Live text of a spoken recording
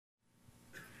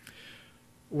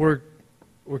We're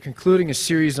concluding a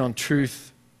series on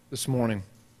truth this morning,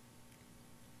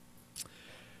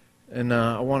 and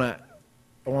I want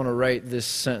to write this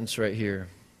sentence right here.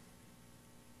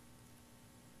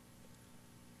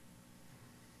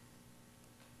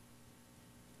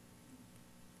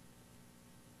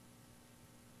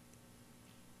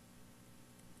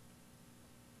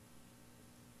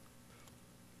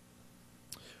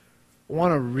 I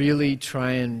want to really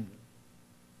try and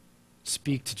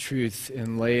speak to truth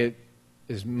and lay it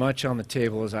as much on the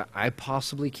table as I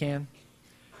possibly can.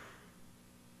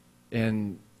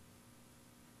 And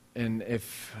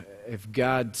if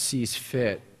God sees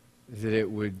fit, that it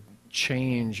would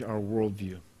change our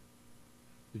worldview. It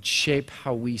would shape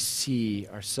how we see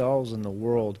ourselves and the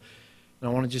world. And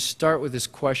I want to just start with this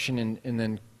question and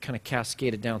then kind of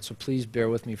cascade it down. So please bear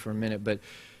with me for a minute. But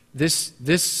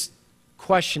this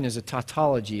question is a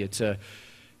tautology. It's a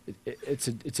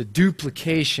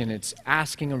duplication. It's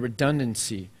asking a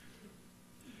redundancy.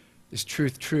 Is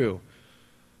truth true?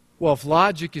 Well, if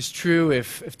logic is true,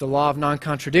 if the law of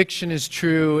non-contradiction is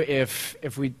true,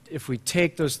 if we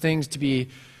take those things to be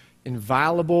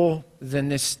inviolable, then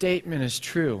this statement is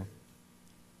true.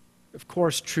 Of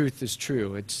course, truth is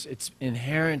true. It's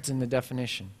inherent in the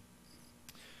definition.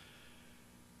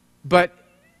 But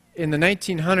in the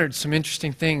 1900s, some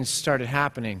interesting things started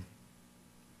happening.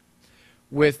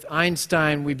 With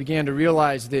Einstein, we began to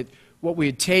realize that what we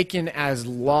had taken as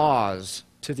laws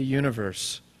to the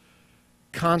universe,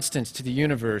 constants to the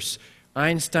universe,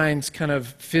 Einstein's kind of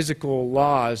physical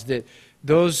laws, that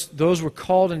those were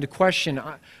called into question.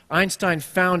 Einstein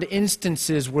found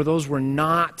instances where those were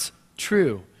not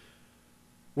true,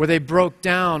 where they broke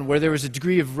down, where there was a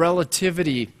degree of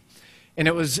relativity, and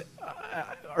it was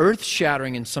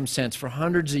earth-shattering in some sense. For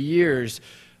hundreds of years,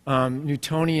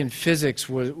 Newtonian physics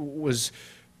was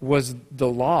the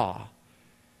law.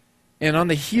 And on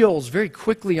the heels, very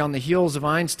quickly on the heels of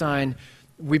Einstein,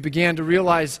 we began to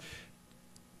realize,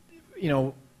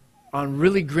 on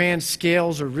really grand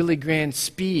scales or really grand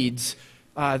speeds,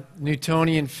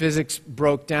 Newtonian physics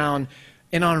broke down.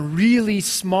 And on really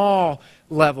small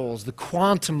levels, the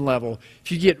quantum level,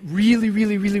 if you get really,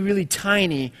 really, really, really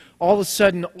tiny, all of a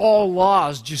sudden all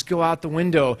laws just go out the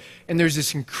window, and there's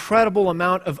this incredible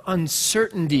amount of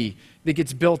uncertainty that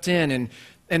gets built in,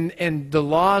 and the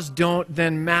laws don't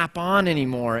then map on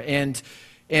anymore, and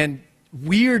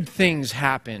weird things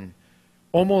happen,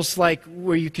 almost like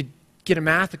where you could get a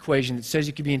math equation that says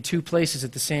you could be in two places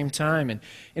at the same time, and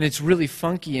it's really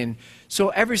funky. And so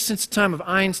ever since the time of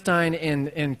Einstein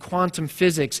and quantum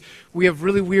physics, we have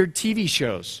really weird TV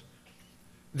shows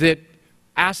that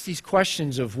ask these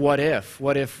questions of what if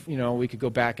we could go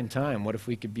back in time? What if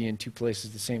we could be in two places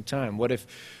at the same time? What if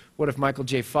Michael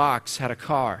J. Fox had a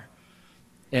car?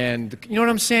 And you know what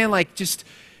I'm saying?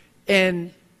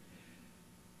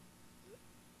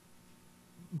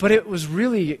 But it was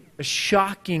really a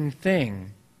shocking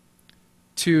thing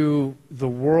to the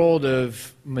world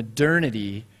of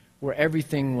modernity where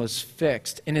everything was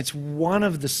fixed. And it's one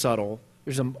of the subtle,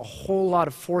 there's a whole lot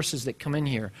of forces that come in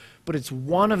here, but it's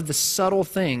one of the subtle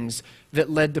things that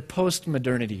led to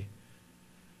postmodernity.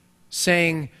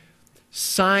 Saying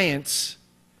science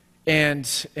and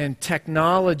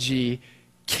technology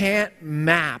can't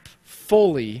map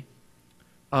fully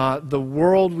the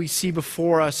world we see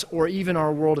before us, or even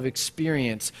our world of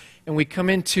experience. And we come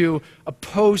into a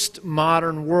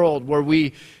postmodern world where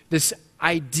this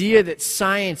idea that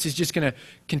science is just going to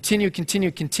continue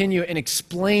and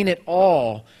explain it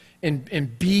all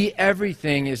and be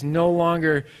everything is no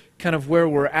longer kind of where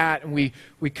we're at. And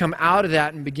we come out of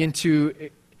that and begin to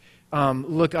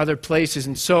look other places.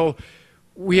 And so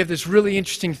we have this really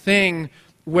interesting thing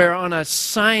where on a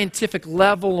scientific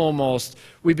level almost,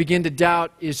 we begin to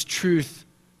doubt, is truth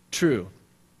true?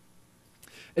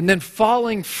 And then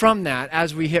falling from that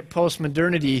as we hit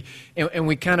postmodernity, and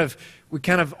we kind of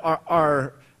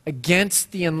are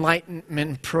against the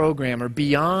Enlightenment program or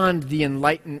beyond the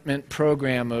Enlightenment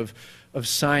program of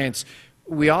science,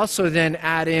 we also then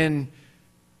add in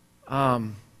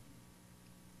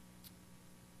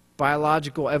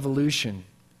biological evolution.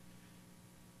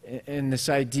 And this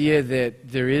idea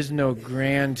that there is no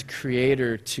grand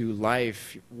creator to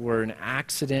life. We're an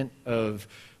accident of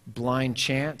blind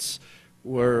chance.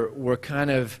 We're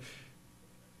kind of,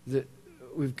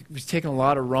 we've taken a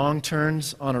lot of wrong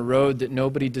turns on a road that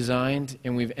nobody designed,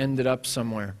 and we've ended up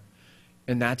somewhere.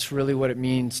 And that's really what it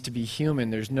means to be human.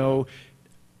 There's no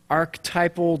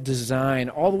archetypal design.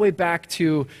 All the way back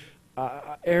to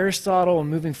Aristotle and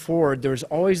moving forward, there was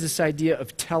always this idea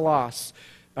of telos,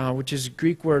 which is a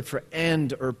Greek word for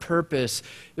end or purpose.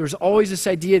 There was always this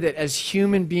idea that as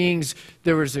human beings,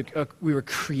 we were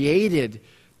created,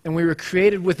 and we were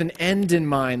created with an end in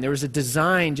mind. There was a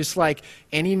design, just like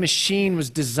any machine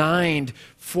was designed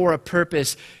for a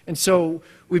purpose. And so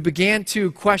we began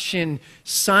to question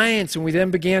science, and we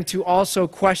then began to also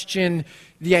question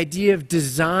the idea of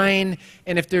design.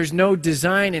 And if there's no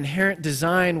design, inherent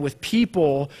design with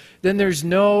people, then there's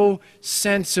no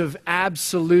sense of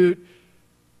absolute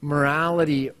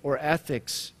morality or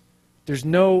ethics. There's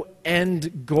no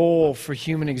end goal for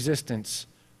human existence.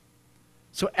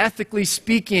 So ethically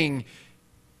speaking,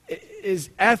 is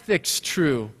ethics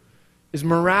true? Is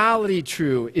morality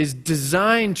true? Is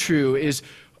design true? Is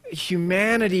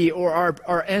humanity or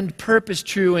our end purpose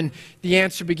true? And the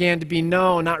answer began to be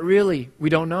no, not really. We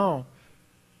don't know.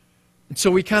 And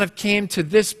so we kind of came to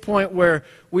this point where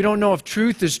we don't know if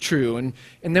truth is true. And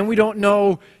then we don't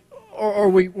know, or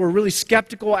we're really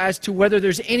skeptical as to whether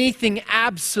there's anything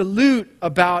absolute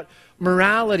about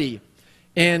morality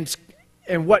and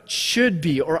what should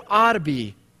be or ought to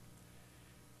be.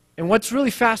 And what's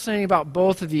really fascinating about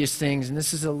both of these things, and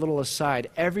this is a little aside,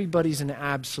 everybody's an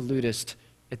absolutist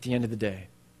at the end of the day.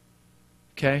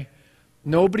 Okay?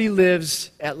 Nobody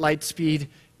lives at light speed,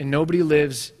 and nobody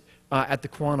lives at the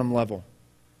quantum level.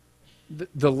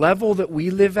 The level that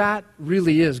we live at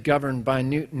really is governed by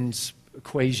Newton's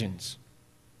equations.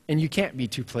 And you can't be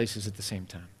two places at the same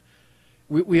time.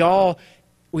 We all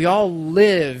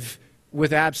live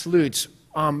with absolutes.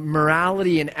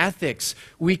 Morality and ethics,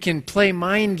 we can play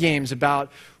mind games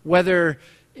about whether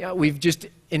we've just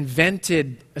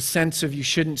invented a sense of you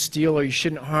shouldn't steal or you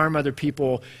shouldn't harm other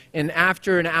people. And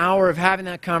after an hour of having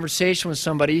that conversation with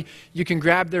somebody, you can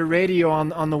grab their radio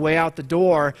on the way out the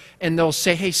door, and they'll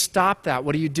say, hey, stop that.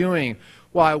 What are you doing?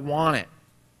 Well, I want it.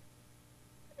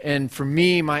 And for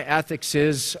me, my ethics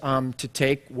is to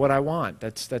take what I want.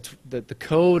 That's the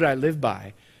code I live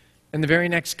by. And the very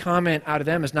next comment out of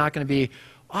them is not going to be,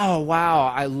 oh, wow,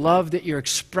 I love that you're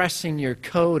expressing your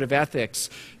code of ethics.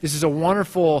 This is a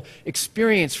wonderful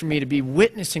experience for me to be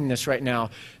witnessing this right now.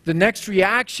 The next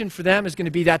reaction for them is going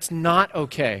to be, that's not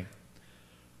okay.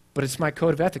 But it's my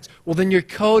code of ethics. Well, then your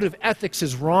code of ethics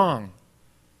is wrong.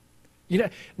 You know,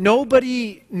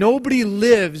 nobody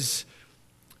lives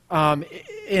in a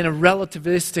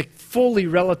relativistic, fully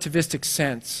relativistic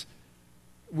sense.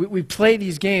 We play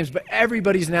these games, but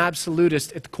everybody's an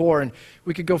absolutist at the core, and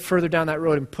we could go further down that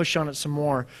road and push on it some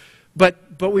more. But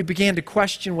we began to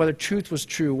question whether truth was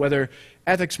true, whether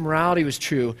ethics, morality was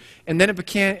true. And then it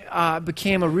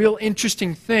became a real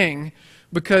interesting thing,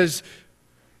 because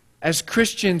as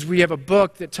Christians, we have a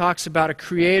book that talks about a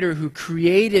creator who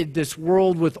created this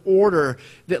world with order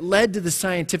that led to the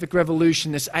scientific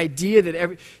revolution, this idea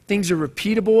that things are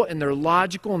repeatable and they're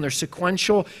logical and they're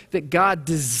sequential, that God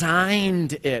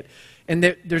designed it. And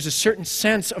that there's a certain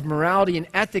sense of morality and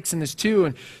ethics in this too.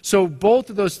 And so both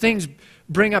of those things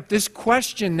bring up this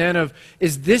question then of,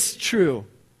 is this true?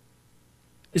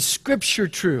 Is Scripture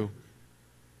true?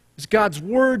 Is God's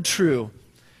Word true?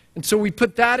 And so we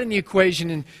put that in the equation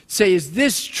and say, is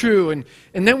this true? And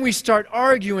then we start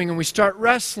arguing and we start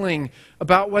wrestling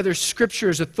about whether Scripture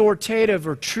is authoritative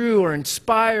or true or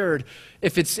inspired,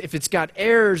 if it's got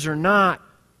errors or not.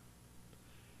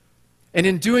 And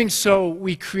in doing so,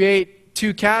 we create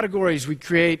two categories. We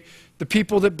create the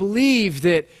people that believe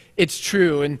that it's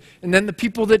true, and then the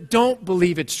people that don't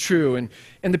believe it's true. And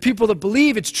the people that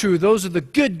believe it's true, those are the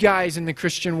good guys in the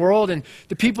Christian world. And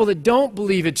the people that don't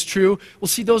believe it's true, well,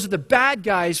 see, those are the bad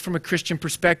guys from a Christian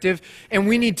perspective. And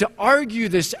we need to argue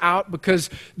this out because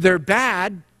they're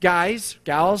bad guys,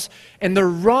 gals, and they're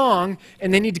wrong,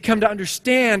 and they need to come to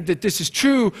understand that this is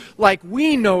true like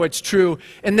we know it's true.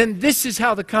 And then this is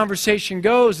how the conversation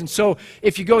goes. And so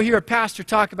if you go hear a pastor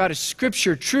talk about, is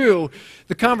Scripture true,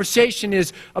 the conversation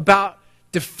is about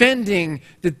defending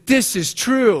that this is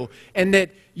true and that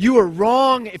you are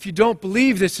wrong if you don't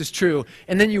believe this is true.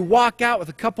 And then you walk out with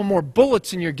a couple more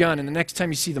bullets in your gun, and the next time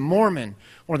you see the Mormon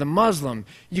or the Muslim,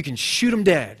 you can shoot them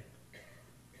dead.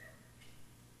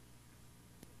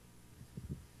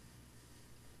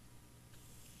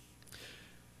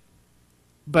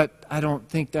 But I don't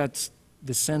think that's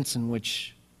the sense in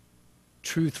which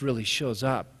truth really shows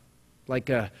up. Like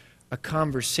a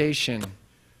conversation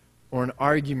or an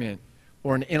argument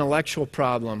or an intellectual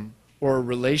problem or a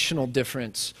relational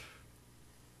difference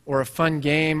or a fun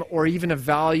game or even a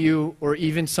value or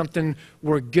even something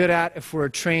we're good at if we're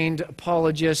a trained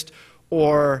apologist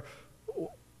or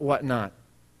whatnot.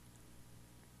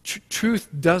 Truth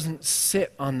doesn't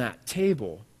sit on that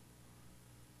table.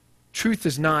 Truth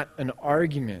is not an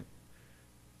argument.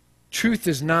 Truth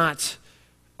is not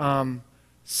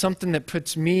something that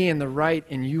puts me in the right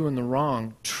and you in the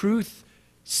wrong. Truth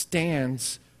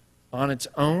stands on its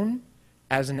own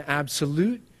as an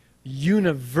absolute,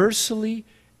 universally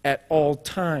at all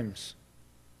times.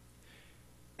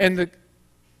 And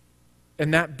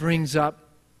that brings up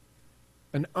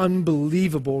an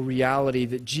unbelievable reality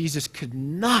that Jesus could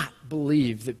not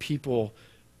believe that people,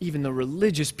 even the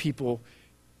religious people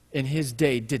in his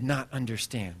day, did not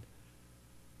understand.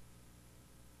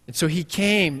 And so he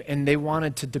came and they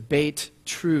wanted to debate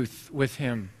truth with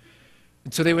him.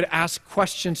 And so they would ask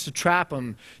questions to trap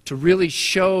him, to really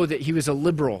show that he was a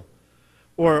liberal,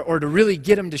 or to really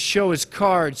get him to show his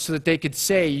cards so that they could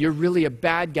say, you're really a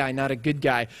bad guy, not a good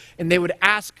guy. And they would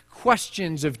ask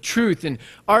questions of truth and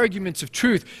arguments of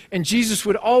truth. And Jesus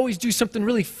would always do something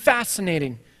really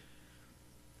fascinating.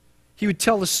 He would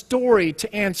tell a story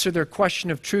to answer their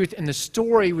question of truth, and the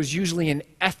story was usually an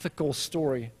ethical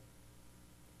story.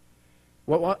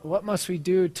 What must we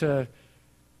do to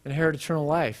inherit eternal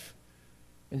life?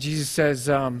 And Jesus says,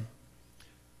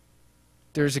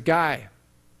 there's a guy.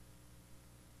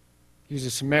 He was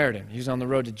a Samaritan. He was on the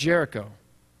road to Jericho.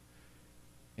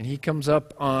 And he comes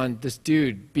up on this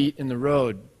dude beat in the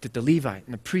road that the Levite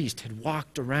and the priest had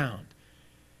walked around.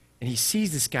 And he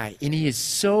sees this guy, and he is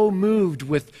so moved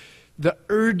with the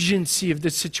urgency of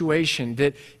this situation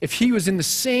that if he was in the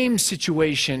same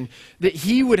situation, that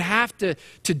he would have to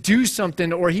do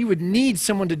something, or he would need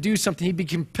someone to do something. He'd be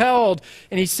compelled,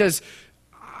 and he says,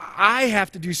 I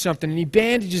have to do something. And he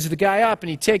bandages the guy up, and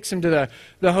he takes him to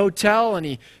the hotel, and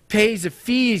he pays a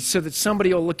fee so that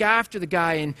somebody will look after the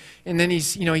guy, and then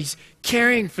he's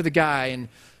caring for the guy.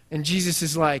 And Jesus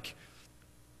is like,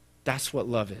 that's what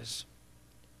love is.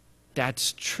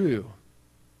 That's true.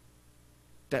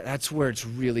 That's where it's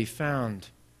really found.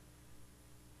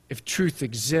 If truth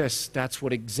exists, that's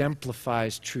what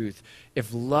exemplifies truth.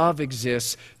 If love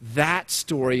exists, that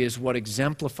story is what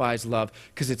exemplifies love,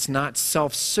 because it's not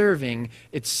self-serving,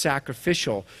 it's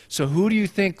sacrificial. So who do you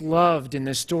think loved in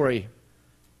this story?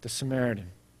 The Samaritan.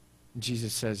 And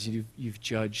Jesus says, you've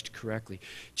judged correctly.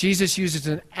 Jesus uses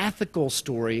an ethical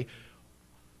story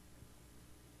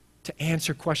to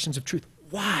answer questions of truth.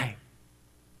 Why?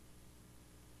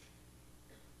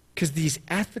 Because these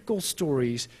ethical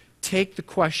stories take the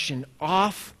question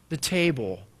off the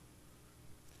table.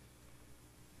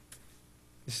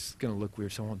 This is going to look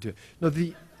weird, so I won't do it. No,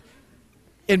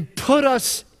 and put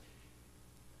us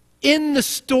in the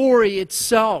story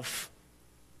itself,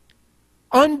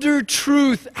 under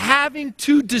truth, having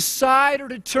to decide or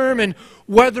determine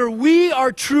whether we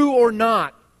are true or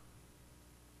not.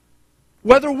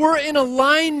 Whether we're in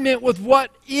alignment with what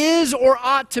is or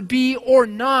ought to be or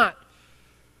not.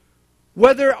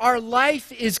 Whether our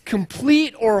life is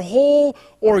complete or whole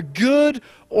or good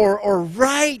or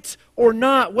right or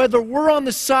not. Whether we're on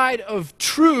the side of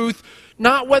truth,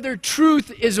 not whether truth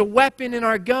is a weapon in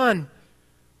our gun.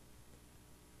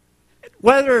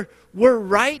 Whether we're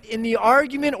right in the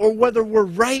argument or whether we're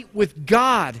right with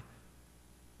God.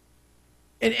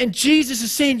 And Jesus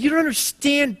is saying, you don't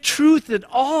understand truth at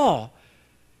all.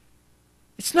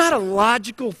 It's not a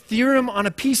logical theorem on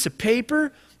a piece of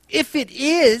paper. If it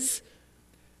is,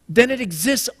 then it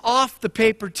exists off the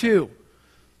paper too.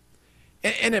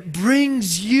 And it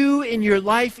brings you in your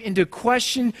life into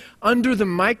question under the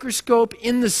microscope,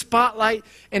 in the spotlight,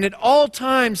 and at all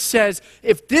times says,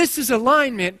 if this is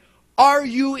alignment, are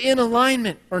you in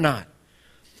alignment or not?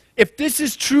 If this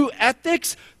is true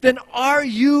ethics, then are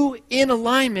you in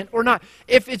alignment or not?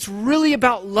 If it's really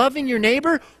about loving your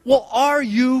neighbor, well, are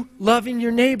you loving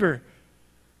your neighbor?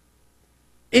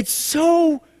 It's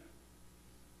so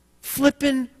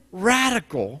flippin'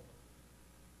 radical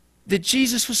that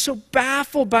Jesus was so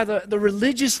baffled by the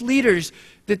religious leaders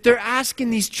that they're asking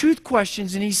these truth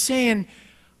questions, and he's saying,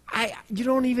 I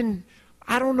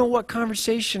don't know what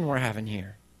conversation we're having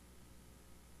here.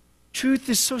 Truth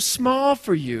is so small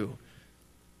for you.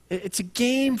 It's a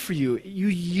game for you. You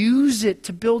use it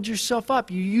to build yourself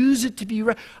up. You use it to be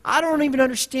right. I don't even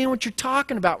understand what you're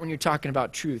talking about when you're talking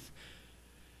about truth.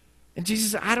 And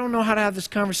Jesus said, I don't know how to have this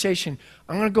conversation.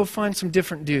 I'm going to go find some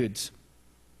different dudes.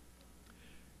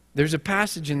 There's a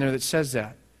passage in there that says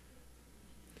that.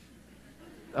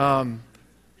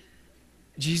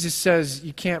 Jesus says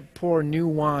you can't pour new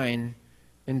wine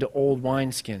into old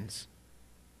wineskins.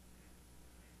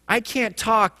 I can't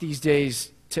talk these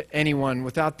days to anyone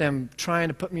without them trying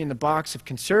to put me in the box of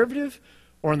conservative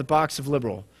or in the box of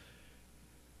liberal.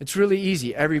 It's really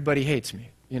easy. Everybody hates me,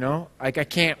 you know? Like, I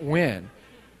can't win.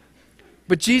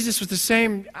 But Jesus was the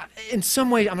same. In some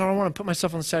way, I don't want to put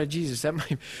myself on the side of Jesus.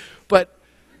 But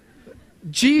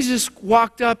Jesus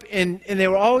walked up, and they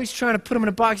were always trying to put him in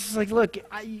a box. He's like, look,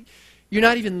 You're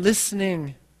not even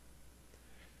listening.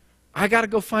 I got to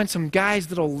go find some guys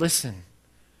that'll listen.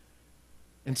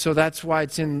 And so that's why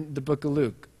it's in the book of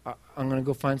Luke. I'm going to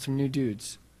go find some new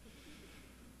dudes.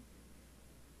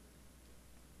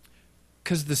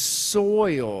 Because the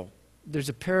soil, there's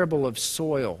a parable of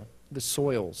soil, the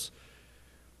soils.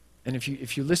 And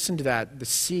if you listen to that, the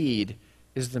seed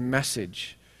is the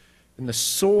message. And the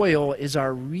soil is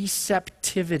our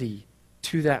receptivity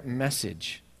to that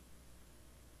message.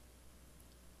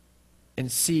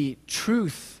 And see,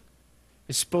 truth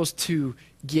is supposed to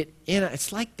get in.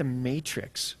 It's like the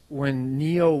Matrix when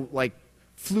Neo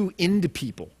flew into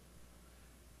people.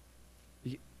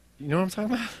 You know what I'm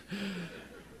talking about?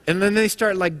 And then they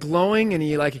start glowing and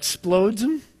he explodes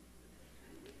them.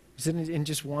 Was it in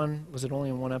just one? Was it only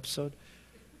in one episode?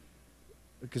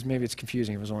 Because maybe it's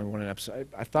confusing. It was only one episode.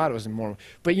 I thought it was in more.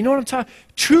 But you know what I'm talking?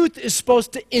 Truth is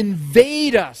supposed to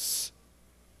invade us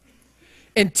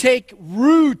and take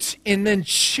root and then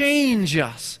change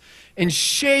us and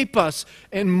shape us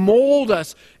and mold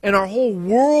us, and our whole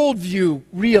worldview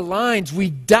realigns. We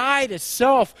die to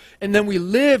self, and then we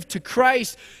live to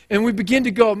Christ, and we begin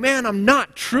to go, man, I'm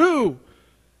not true.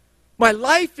 My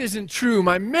life isn't true.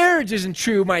 My marriage isn't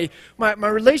true. My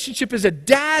relationship as a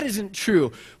dad isn't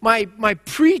true. My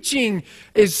preaching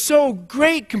is so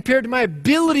great compared to my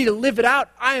ability to live it out.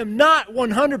 I am not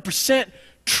 100%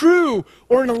 true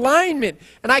or in alignment,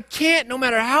 and I can't, no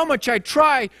matter how much I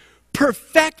try,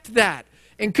 perfect that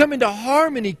and come into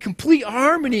harmony, complete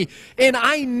harmony, and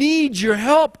I need your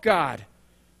help, God.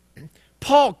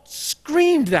 Paul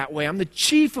screamed that way. I'm the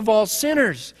chief of all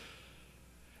sinners.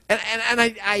 And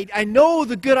I know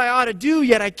the good I ought to do,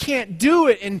 yet I can't do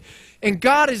it. And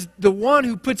God is the one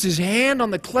who puts his hand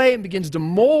on the clay and begins to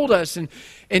mold us. And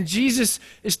Jesus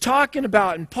is talking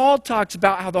about, and Paul talks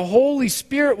about how the Holy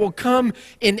Spirit will come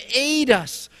and aid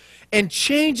us and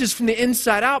change us from the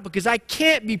inside out, because I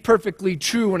can't be perfectly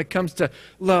true when it comes to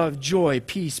love, joy,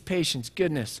 peace, patience,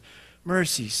 goodness,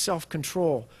 mercy,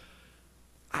 self-control.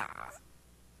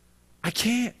 I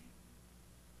can't.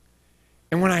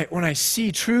 And when I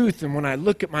see truth and when I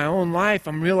look at my own life,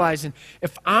 I'm realizing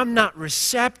if I'm not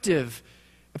receptive,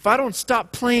 if I don't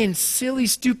stop playing silly,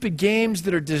 stupid games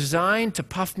that are designed to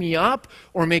puff me up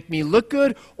or make me look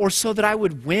good or so that I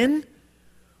would win,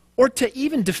 or to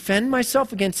even defend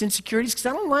myself against insecurities, because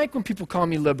I don't like when people call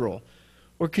me liberal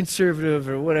or conservative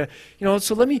or whatever.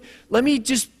 So let me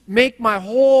just make my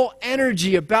whole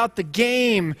energy about the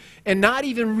game and not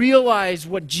even realize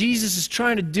what Jesus is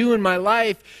trying to do in my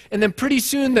life. And then pretty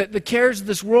soon the cares of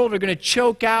this world are going to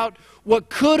choke out what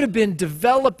could have been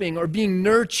developing or being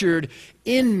nurtured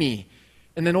in me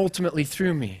and then ultimately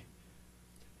through me.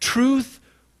 Truth,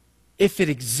 if it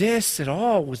exists at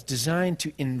all, was designed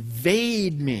to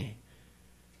invade me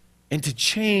and to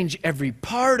change every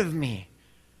part of me.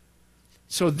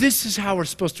 So this is how we're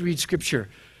supposed to read Scripture.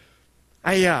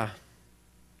 I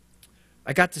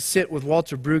got to sit with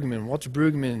Walter Brueggemann. Walter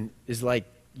Brueggemann is like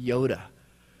Yoda.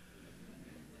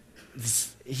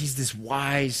 He's this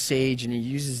wise sage, and he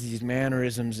uses these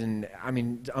mannerisms, and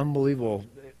it's unbelievable.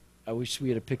 I wish we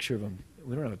had a picture of him.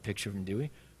 We don't have a picture of him, do we?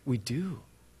 We do.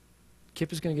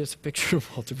 Kip is going to get us a picture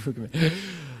of Walter Brueggemann.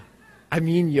 I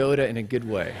mean Yoda in a good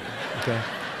way. Okay.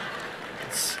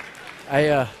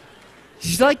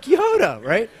 He's like Yoda,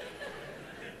 right?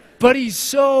 But he's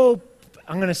so.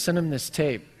 I'm going to send him this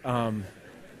tape. I'm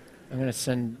going to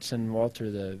send Walter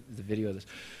the video of this.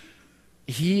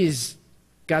 He's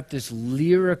got this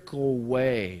lyrical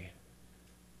way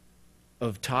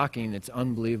of talking that's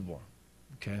unbelievable.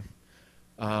 Okay.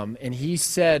 And he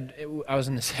said, I was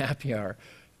in this happy hour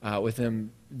with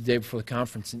him the day before the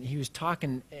conference, and he was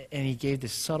talking, and he gave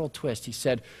this subtle twist. He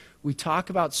said, we talk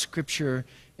about Scripture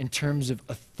in terms of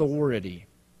authority.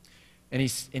 And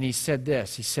he said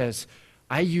this. He says,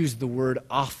 I use the word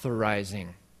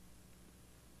authorizing.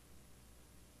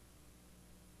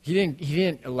 He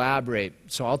didn't elaborate,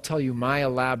 so I'll tell you my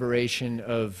elaboration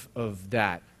of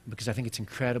that, because I think it's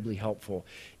incredibly helpful.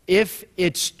 If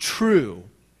it's true,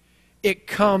 it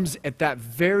comes at that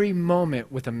very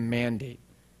moment with a mandate.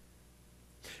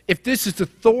 If this is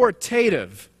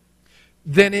authoritative,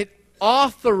 then it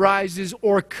authorizes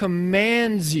or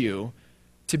commands you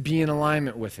to be in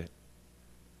alignment with it.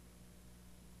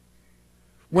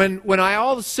 When I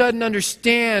all of a sudden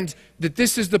understand that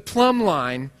this is the plumb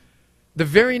line, the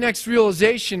very next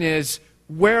realization is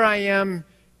where I am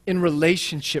in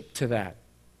relationship to that.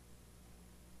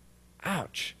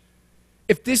 Ouch.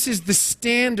 If this is the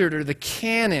standard or the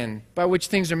canon by which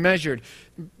things are measured,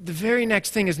 the very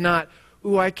next thing is not,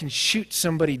 ooh, I can shoot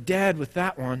somebody dead with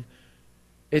that one.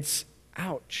 It's,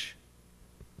 ouch.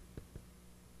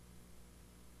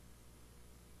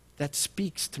 that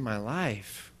speaks to my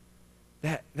life,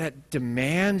 that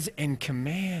demands and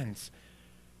commands.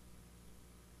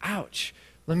 Ouch.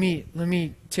 Let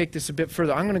me take this a bit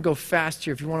further. I'm going to go fast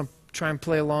here. If you want to try and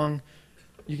play along,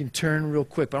 you can turn real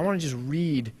quick. But I want to just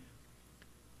read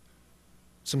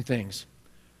some things.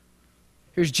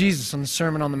 Here's Jesus on the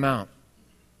Sermon on the Mount.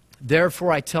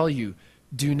 Therefore I tell you,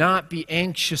 do not be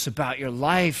anxious about your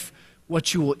life,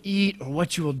 what you will eat or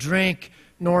what you will drink,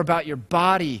 nor about your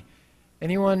body.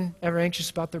 Anyone ever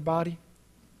anxious about their body?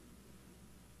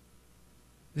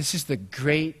 This is the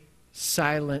great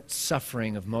silent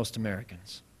suffering of most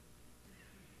Americans,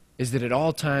 is that at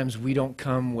all times we don't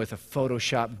come with a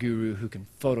Photoshop guru who can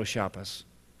Photoshop us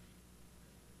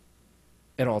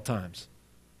at all times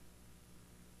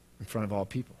in front of all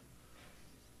people.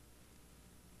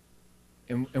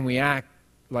 And we act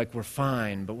like we're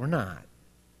fine, but we're not.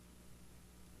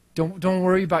 Don't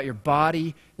worry about your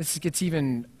body. This gets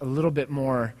even a little bit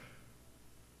more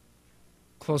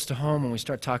close to home when we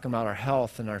start talking about our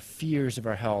health and our fears of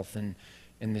our health and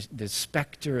the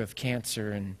specter of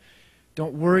cancer. And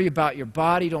don't worry about your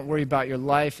body. Don't worry about your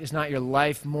life. Is not your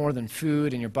life more than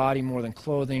food and your body more than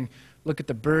clothing? Look at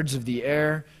the birds of the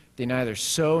air. They neither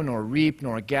sow nor reap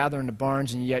nor gather into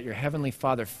barns, and yet your heavenly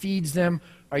Father feeds them.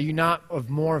 Are you not of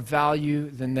more value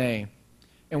than they?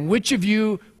 And which of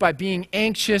you, by being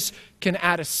anxious, can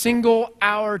add a single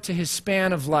hour to his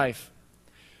span of life?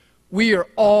 We are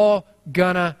all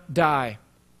gonna die.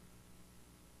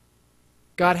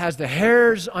 God has the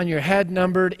hairs on your head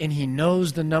numbered, and he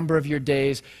knows the number of your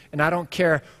days. And I don't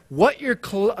care what your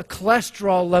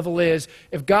cholesterol level is.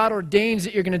 If God ordains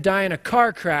that you're going to die in a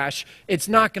car crash, it's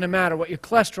not going to matter what your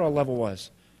cholesterol level was.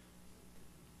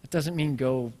 That doesn't mean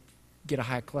go get a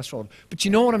high cholesterol level. But you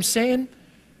know what I'm saying?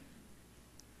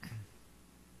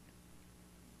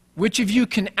 Which of you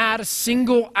can add a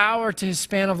single hour to his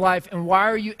span of life? And why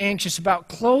are you anxious about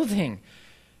clothing?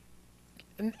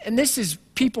 And this is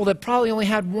people that probably only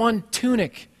had one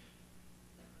tunic.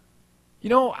 You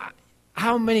know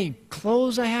how many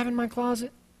clothes I have in my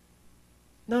closet?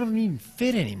 None of them even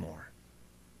fit anymore.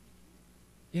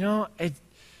 You know,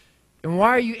 and why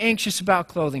are you anxious about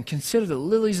clothing? Consider the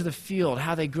lilies of the field,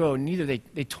 how they grow. They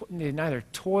neither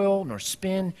toil nor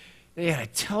spin. They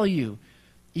had to tell you,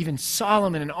 even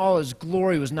Solomon in all his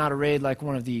glory was not arrayed like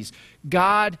one of these.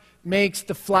 God makes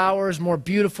the flowers more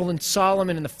beautiful than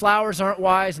Solomon, and the flowers aren't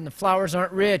wise and the flowers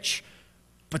aren't rich,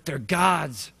 but they're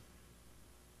God's.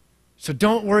 So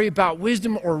don't worry about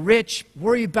wisdom or rich.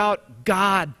 Worry about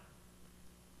God.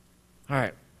 All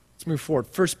right, let's move forward.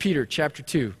 1 Peter chapter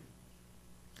 2.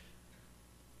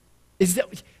 Is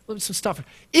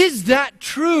that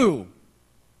true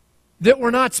that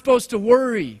we're not supposed to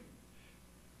worry?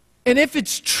 And if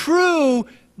it's true,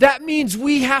 that means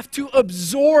we have to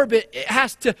absorb it. It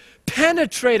has to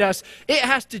penetrate us. It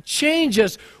has to change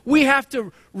us. We have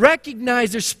to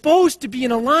recognize there's supposed to be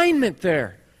an alignment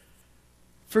there.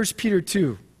 1 Peter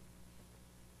 2.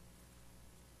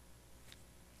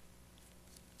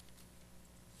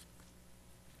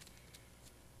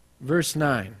 Verse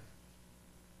 9.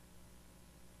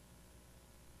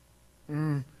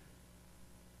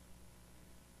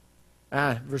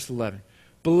 Verse 11.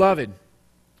 Beloved,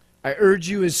 I urge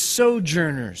you as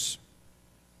sojourners,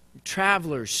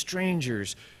 travelers,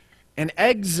 strangers, and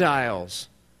exiles.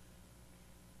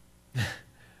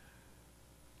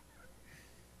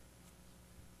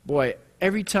 Boy,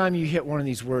 every time you hit one of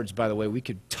these words, by the way, we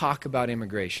could talk about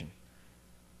immigration.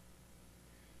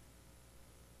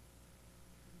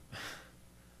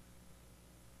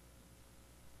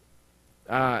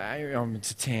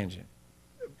 It's a tangent,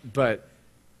 but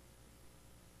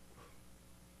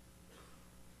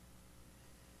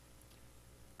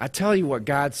I tell you what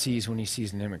God sees when he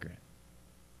sees an immigrant.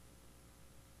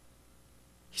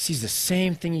 He sees the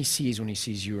same thing he sees when he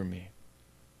sees you or me.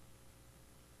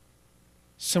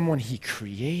 Someone he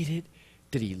created,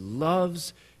 that he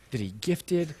loves, that he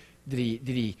gifted, that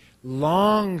he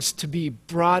longs to be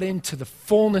brought into the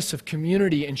fullness of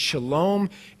community and shalom.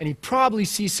 And he probably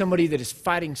sees somebody that is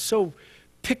fighting so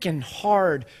picking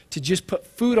hard to just put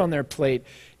food on their plate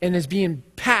and is being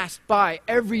passed by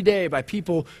every day by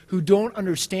people who don't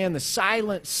understand the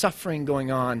silent suffering going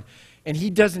on. And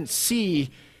he doesn't see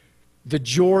the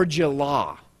Georgia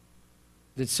law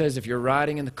that says if you're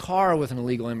riding in the car with an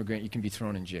illegal immigrant, you can be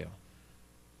thrown in jail.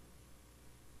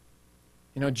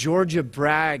 You know, Georgia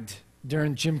bragged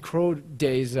during Jim Crow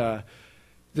days that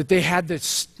they had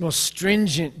the most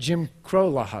stringent Jim Crow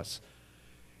laws.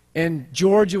 And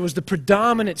Georgia was the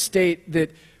predominant state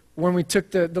that when we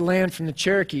took the land from the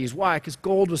Cherokees. Why? Because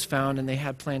gold was found and they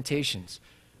had plantations.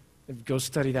 Go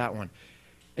study that one.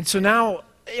 And so now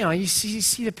you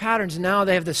see the patterns. Now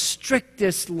they have the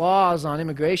strictest laws on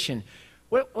immigration.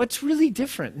 What's really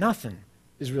different? Nothing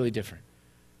is really different.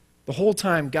 The whole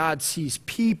time God sees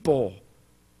people.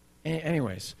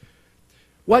 Anyways,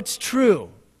 what's true?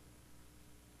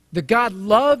 That God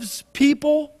loves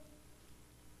people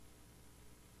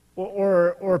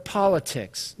or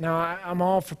politics? Now, I'm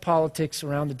all for politics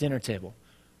around the dinner table.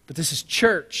 But this is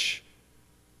church.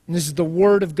 And this is the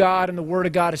Word of God, and the Word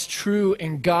of God is true,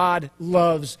 and God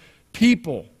loves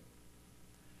people.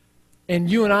 And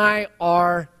you and I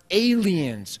are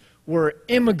aliens. We're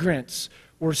immigrants.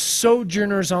 We're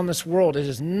sojourners on this world. It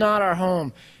is not our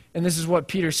home. And this is what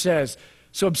Peter says.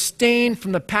 So abstain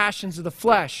from the passions of the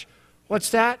flesh.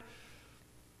 What's that?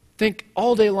 Think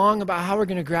all day long about how we're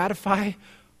going to gratify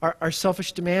our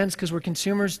selfish demands because we're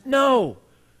consumers? No.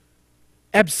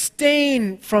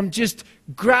 Abstain from just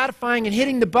gratifying and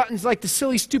hitting the buttons like the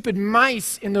silly, stupid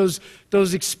mice in those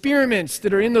experiments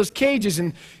that are in those cages,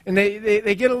 and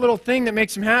they get a little thing that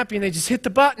makes them happy, and they just hit the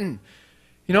button.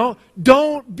 You know,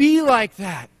 don't be like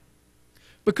that,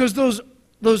 because those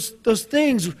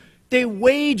things, they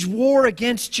wage war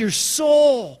against your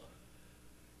soul,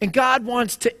 and God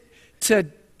wants to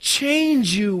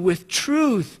change you with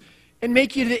truth and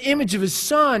make you the image of His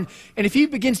Son. And if He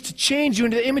begins to change you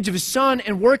into the image of His Son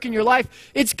and work in your life,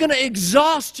 it's going to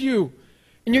exhaust you.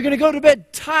 And you're going to go to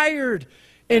bed tired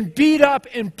and beat up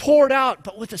and poured out,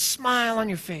 but with a smile on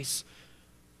your face.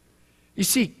 You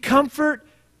see, comfort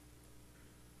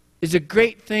is a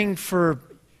great thing for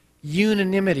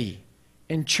unanimity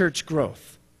and church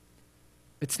growth.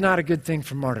 It's not a good thing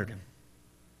for martyrdom.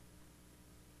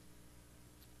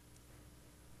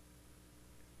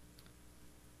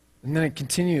 And then it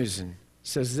continues and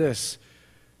says this,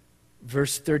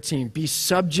 verse 13, be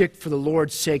subject for the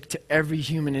Lord's sake to every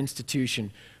human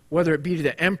institution, whether it be to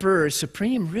the emperor or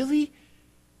supreme. Really?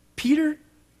 Peter?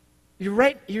 You're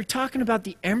right. You're talking about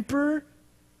the emperor?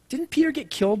 Didn't Peter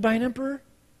get killed by an emperor?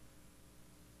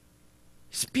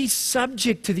 Be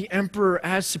subject to the emperor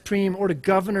as supreme, or to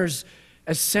governors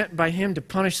as sent by him to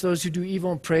punish those who do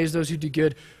evil and praise those who do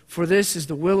good. For this is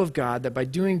the will of God, that by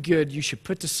doing good you should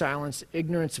put to silence the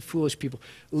ignorance of foolish people.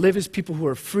 Live as people who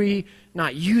are free,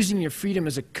 not using your freedom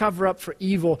as a cover-up for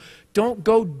evil. Don't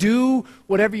go do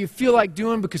whatever you feel like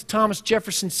doing because Thomas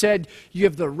Jefferson said you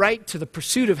have the right to the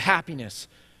pursuit of happiness.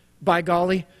 By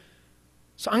golly.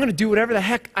 So I'm going to do whatever the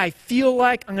heck I feel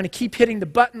like. I'm going to keep hitting the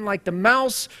button like the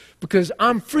mouse because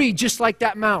I'm free just like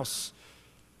that mouse.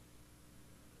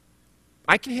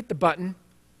 I can hit the button.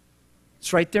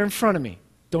 It's right there in front of me.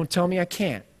 Don't tell me I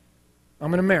can't.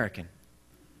 I'm an American.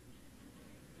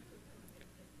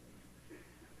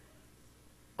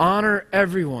 Honor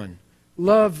everyone.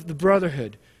 Love the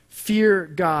brotherhood. Fear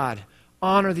God.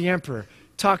 Honor the emperor.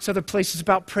 Talks other places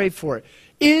about pray for it.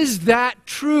 Is that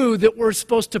true that we're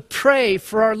supposed to pray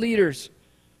for our leaders?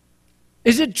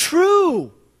 Is it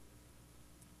true?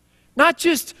 Not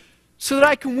just so that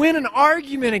I can win an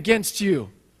argument against you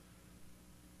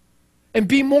and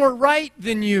be more right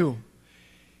than you.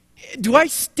 Do I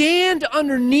stand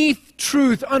underneath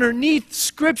truth, underneath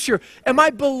Scripture? Am I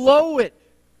below it?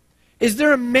 Is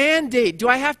there a mandate? Do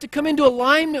I have to come into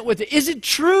alignment with it? Is it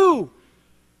true?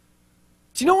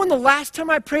 Do you know when the last time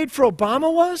I prayed for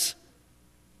Obama was?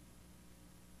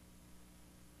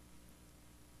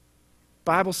 The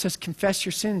Bible says confess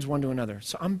your sins one to another.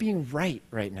 So I'm being right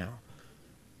now.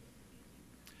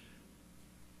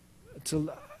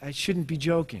 I shouldn't be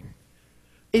joking.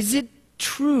 Is it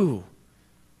true?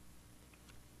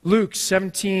 Luke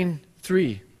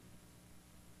 17:3.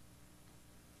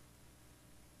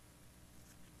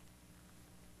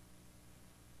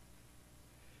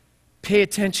 Pay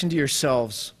attention to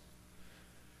yourselves.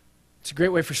 It's a great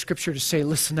way for Scripture to say,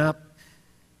 listen up.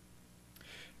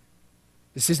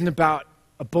 This isn't about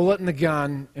a bullet in the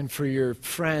gun and for your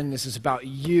friend. This is about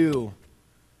you.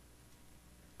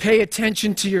 Pay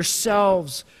attention to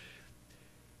yourselves.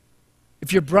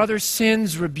 If your brother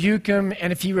sins, rebuke him,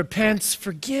 and if he repents,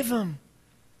 forgive him.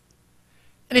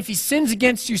 And if he sins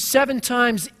against you 7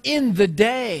 times in the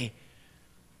day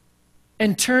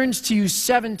and turns to you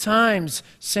 7 times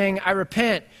saying, I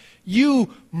repent,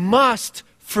 you must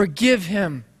forgive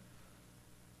him.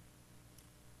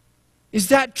 Is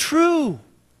that true?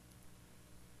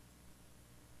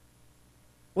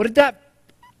 What did that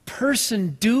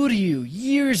person do to you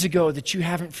years ago that you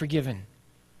haven't forgiven?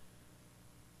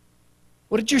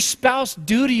 What did your spouse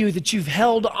do to you that you've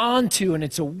held on to and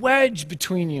it's a wedge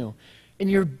between you and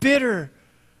you're bitter?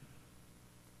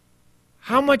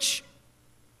 How much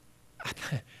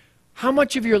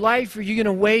of your life are you going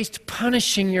to waste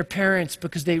punishing your parents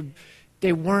because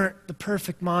they weren't the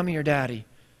perfect mommy or daddy?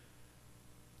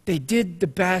 They did the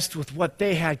best with what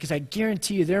they had, because I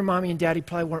guarantee you their mommy and daddy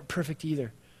probably weren't perfect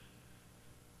either.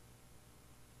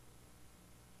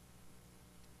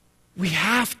 We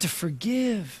have to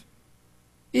forgive.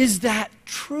 Is that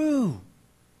true?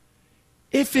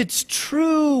 If it's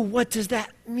true, what does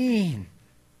that mean?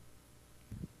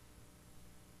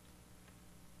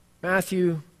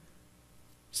 Matthew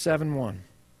 7:1.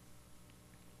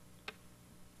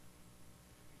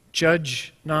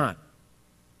 Judge not,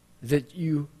 that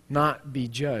you not be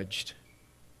judged.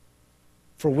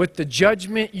 For with the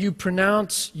judgment you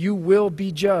pronounce, you will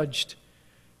be judged.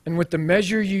 And with the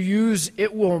measure you use,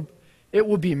 it will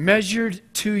be measured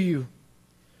to you.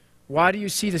 Why do you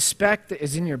see the speck that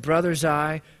is in your brother's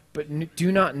eye, but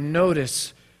do not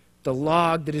notice the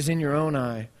log that is in your own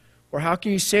eye? Or how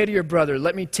can you say to your brother,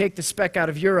 let me take the speck out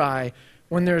of your eye,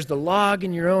 when there's the log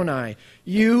in your own eye?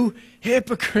 You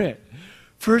hypocrite!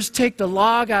 First take the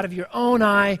log out of your own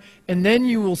eye, and then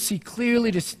you will see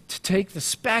clearly to take the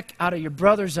speck out of your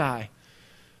brother's eye.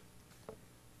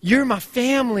 You're my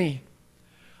family.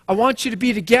 I want you to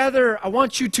be together. I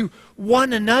want you to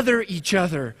one another each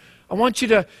other. I want you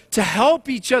to help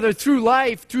each other through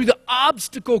life, through the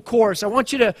obstacle course. I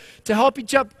want you to help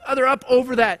each other up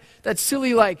over that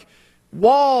silly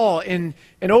wall and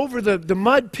over the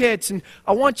mud pits. And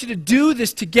I want you to do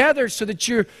this together so that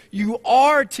you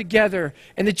are together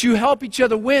and that you help each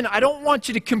other win. I don't want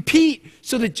you to compete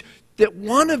so that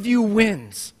one of you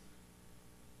wins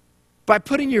by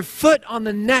putting your foot on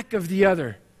the neck of the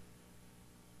other.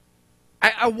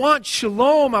 I want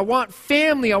shalom, I want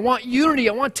family, I want unity,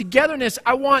 I want togetherness,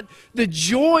 I want the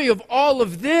joy of all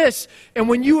of this. And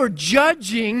when you are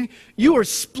judging, you are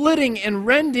splitting and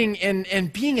rending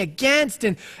and being against,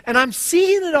 and I'm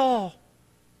seeing it all.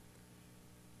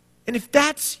 And if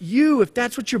that's you, if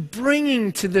that's what you're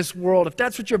bringing to this world, if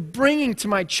that's what you're bringing to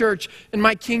my church and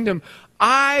my kingdom,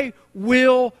 I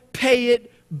will pay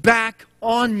it back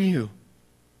on you.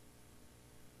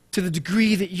 To the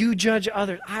degree that you judge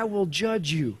others, I will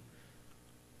judge you.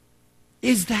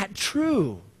 Is that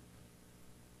true?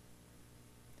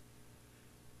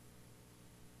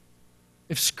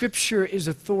 If Scripture is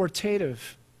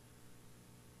authoritative,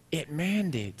 it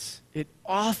mandates, it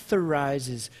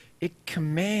authorizes, it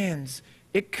commands,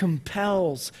 it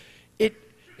compels. It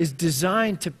is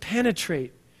designed to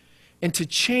penetrate and to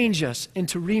change us and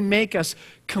to remake us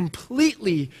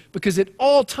completely, because at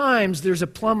all times there's a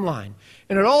plumb line.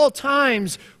 And at all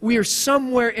times we are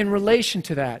somewhere in relation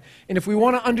to that. And if we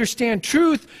want to understand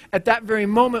truth, at that very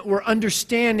moment we're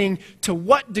understanding to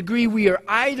what degree we are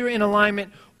either in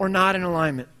alignment or not in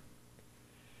alignment.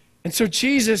 And so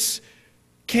Jesus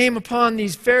came upon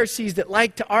these Pharisees that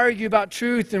liked to argue about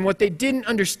truth, and what they didn't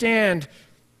understand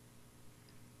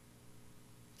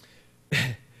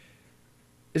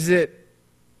is that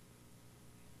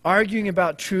arguing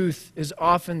about truth is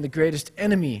often the greatest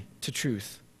enemy to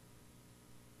truth.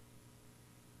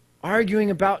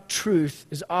 Arguing about truth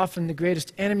is often the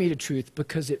greatest enemy to truth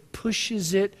because it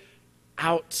pushes it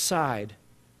outside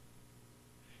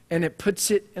and it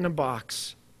puts it in a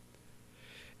box.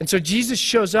 And so Jesus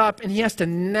shows up and he has to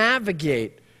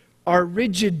navigate our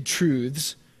rigid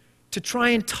truths to try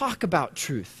and talk about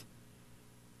truth.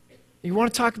 You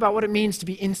want to talk about what it means to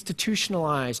be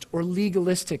institutionalized or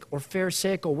legalistic or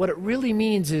pharisaical. What it really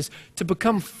means is to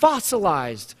become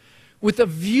fossilized with a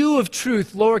view of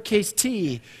truth, lowercase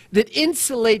t, that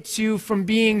insulates you from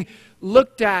being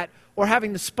looked at or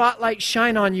having the spotlight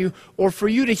shine on you, or for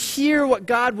you to hear what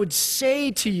God would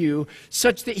say to you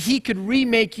such that he could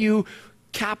remake you,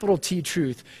 capital T,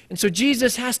 truth. And so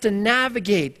Jesus has to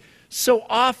navigate so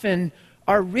often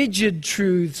our rigid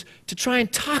truths to try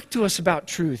and talk to us about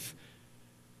truth.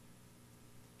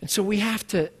 And so we have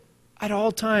to, at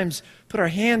all times, put our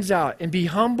hands out and be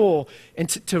humble and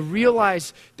to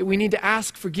realize that we need to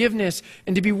ask forgiveness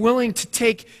and to be willing to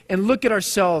take and look at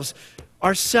ourselves,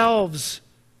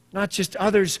 not just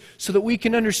others, so that we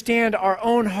can understand our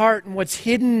own heart and what's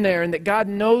hidden there, and that God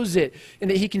knows it and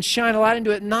that he can shine a light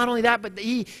into it. Not only that, but that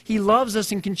he loves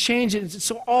us and can change it. And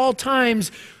so all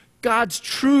times, God's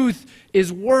truth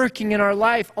is working in our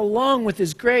life along with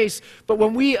his grace. But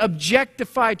when we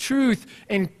objectify truth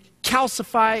and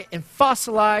calcify and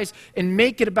fossilize and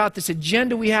make it about this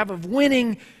agenda we have of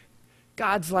winning,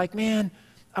 God's like, man,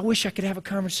 I wish I could have a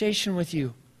conversation with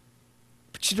you,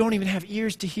 but you don't even have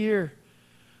ears to hear.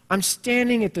 I'm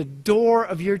standing at the door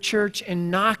of your church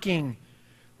and knocking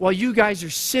while you guys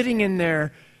are sitting in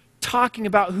there talking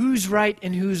about who's right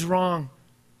and who's wrong.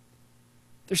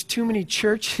 There's too many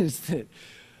churches that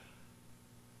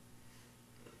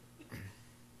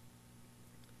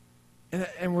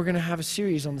And we're going to have a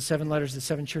series on the 7 letters to the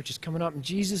 7 churches coming up. And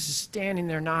Jesus is standing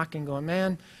there knocking, going,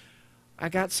 man, I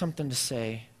got something to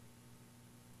say.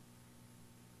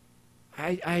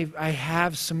 I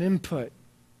have some input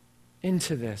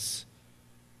into this.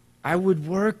 I would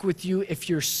work with you if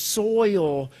your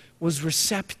soil was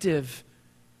receptive.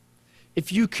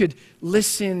 If you could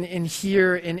listen and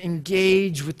hear and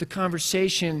engage with the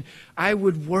conversation, I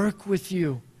would work with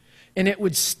you. And it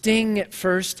would sting at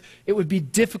first, it would be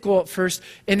difficult at first,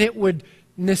 and it would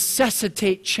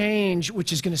necessitate change,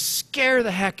 which is going to scare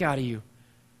the heck out of you.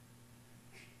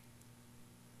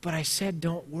 But I said,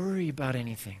 don't worry about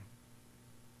anything.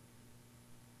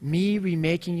 Me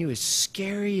remaking you, as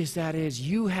scary as that is,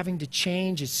 you having to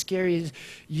change, as scary as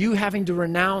you having to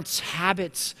renounce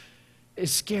habits,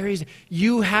 as scary as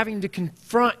you having to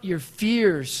confront your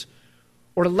fears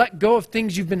or to let go of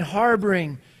things you've been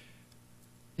harboring,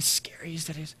 as scary as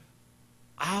that is,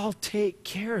 I'll take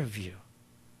care of you.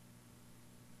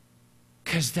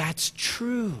 Because that's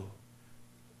true.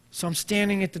 So I'm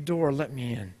standing at the door, let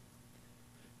me in.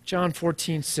 John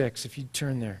 14:6, if you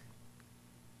turn there.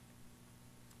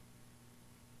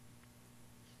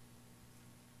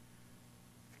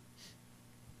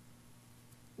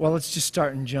 Well, let's just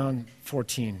start in John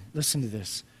 14. Listen to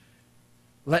this.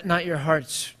 Let not your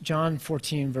hearts, John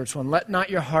 14, verse 1, let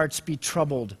not your hearts be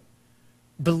troubled.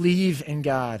 Believe in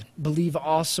God. Believe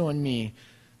also in me.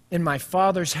 In my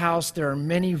Father's house there are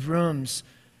many rooms.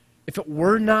 If it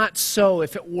were not so,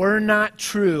 if it were not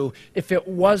true, if it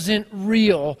wasn't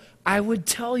real, I would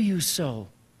tell you so.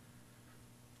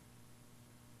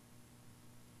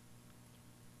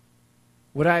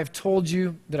 Would I have told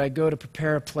you that I go to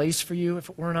prepare a place for you if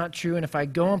it were not true? And if I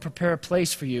go and prepare a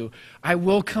place for you, I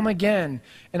will come again,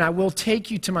 and I will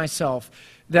take you to myself,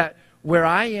 that where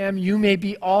I am, you may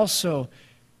be also.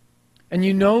 And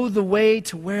you know the way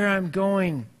to where I'm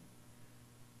going.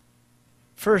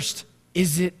 First,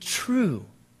 is it true?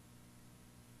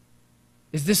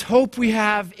 Is this hope we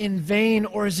have in vain,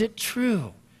 or is it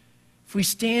true? If we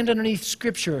stand underneath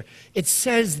Scripture, it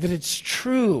says that it's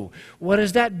true. What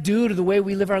does that do to the way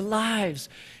we live our lives?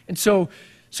 And so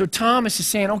Thomas is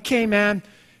saying, okay, man,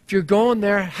 if you're going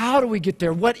there, how do we get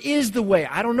there? What is the way?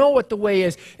 I don't know what the way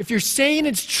is. If you're saying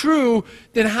it's true,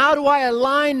 then how do I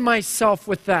align myself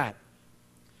with that?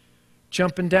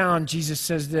 Jumping down, Jesus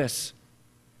says this,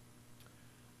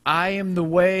 I am the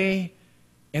way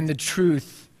and the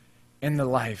truth and the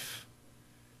life.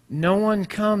 No one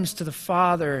comes to the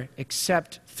Father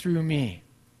except through me.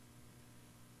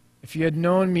 If you had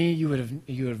known me, you would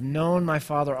have known my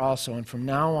Father also, and from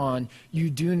now on you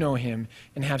do know him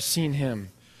and have seen him.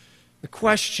 The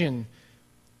question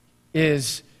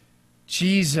is,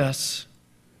 Jesus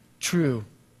true?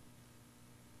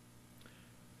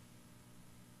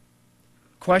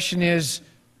 The question is,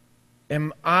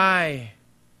 am I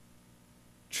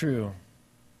true?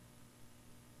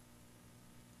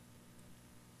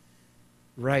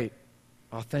 Right,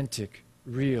 authentic,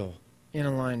 real, in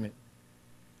alignment.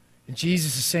 And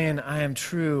Jesus is saying, I am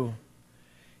true.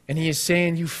 And he is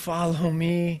saying, you follow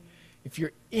me. If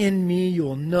you're in me, you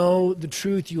will know the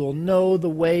truth. You will know the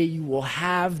way. You will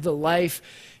have the life.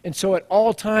 And so at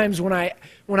all times when I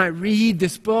read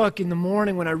this book in the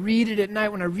morning, when I read it at night,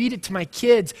 when I read it to my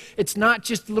kids, it's not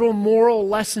just little moral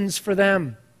lessons for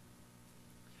them.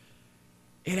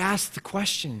 It asks the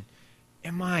question,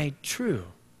 am I true?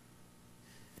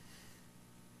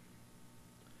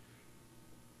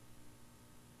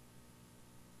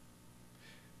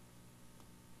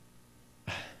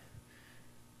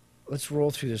 Let's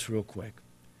roll through this real quick.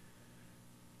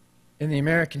 In the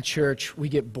American church, we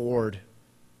get bored.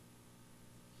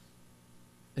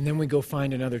 And then we go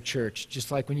find another church,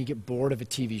 just like when you get bored of a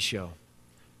TV show.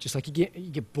 Just like you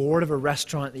get bored of a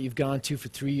restaurant that you've gone to for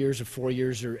 3 years or 4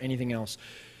 years or anything else.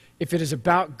 If it is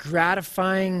about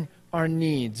gratifying our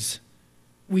needs,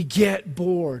 we get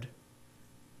bored.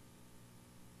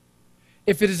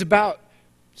 If it is about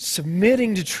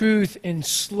submitting to truth and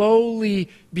slowly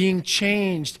being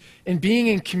changed and being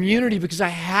in community, because I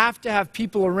have to have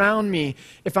people around me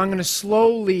if I'm going to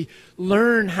slowly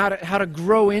learn how to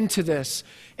grow into this.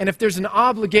 And if there's an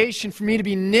obligation for me to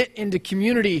be knit into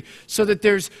community so that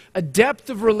there's a depth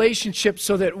of relationship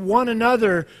so that one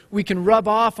another, we can rub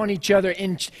off on each other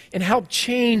and help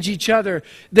change each other,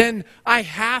 then I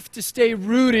have to stay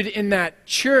rooted in that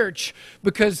church,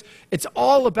 because it's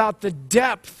all about the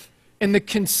depth and the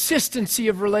consistency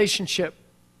of relationship.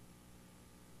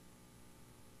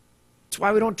 That's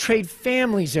why we don't trade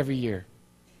families every year.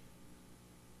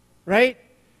 Right?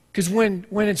 Because when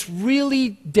it's really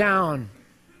down,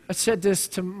 I said this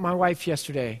to my wife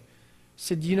yesterday. I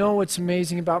said, you know what's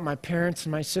amazing about my parents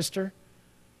and my sister?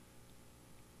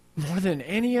 more than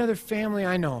any other family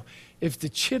I know, if the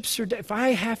chips are, if I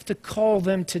have to call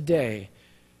them today,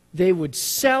 they would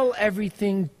sell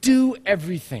everything, do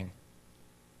everything,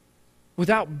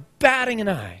 without batting an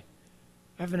eye.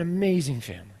 I have an amazing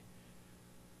family.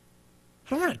 I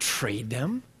don't want to trade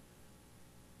them.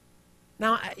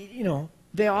 Now,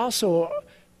 they also,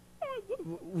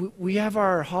 we have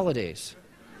our holidays.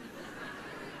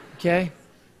 Okay?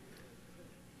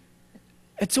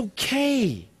 It's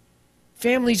okay.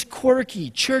 Family's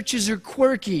quirky. Churches are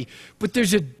quirky. But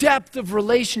there's a depth of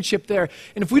relationship there.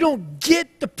 And if we don't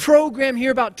get the program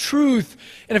here about truth,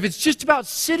 and if it's just about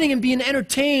sitting and being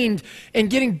entertained and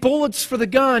getting bullets for the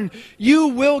gun,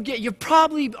 you're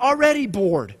probably already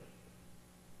bored.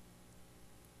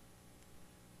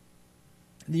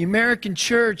 The American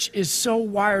church is so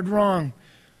wired wrong.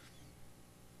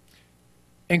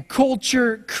 And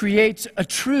culture creates a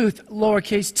truth,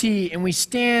 lowercase t, and we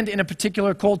stand in a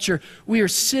particular culture. We are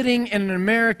sitting in an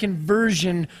American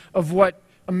version of what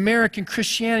American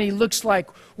Christianity looks like.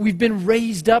 We've been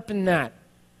raised up in that.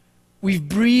 We've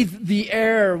breathed the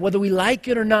air, whether we like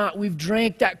it or not. We've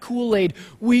drank that Kool-Aid.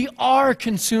 We are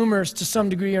consumers to some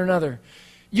degree or another.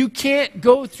 You can't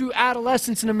go through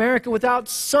adolescence in America without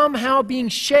somehow being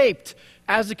shaped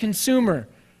as a consumer.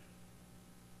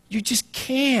 You just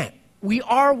can't. We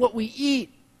are what we eat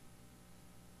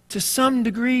to some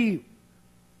degree.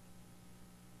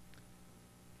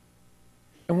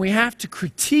 And we have to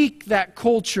critique that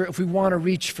culture if we want to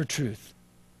reach for truth.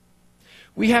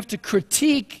 We have to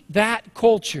critique that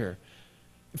culture,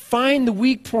 find the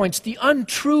weak points, the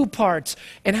untrue parts,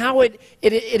 and how it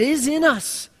is in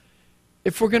us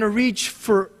if we're going to reach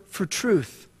for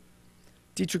truth.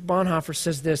 Dietrich Bonhoeffer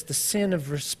says this: the sin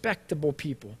of respectable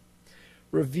people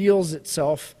reveals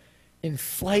itself in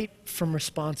flight from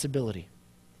responsibility.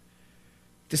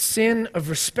 The sin of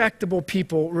respectable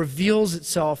people reveals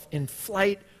itself in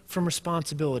flight from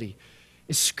responsibility.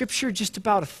 Is Scripture just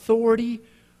about authority,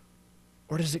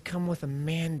 or does it come with a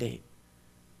mandate?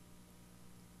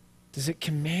 Does it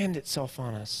command itself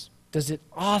on us? Does it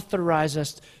authorize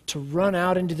us to run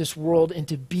out into this world and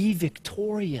to be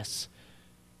victorious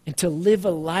and to live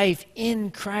a life in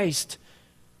Christ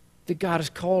that God has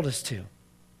called us to?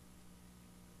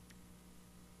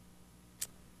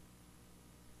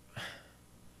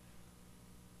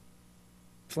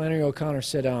 Flannery O'Connor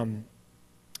said,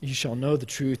 you shall know the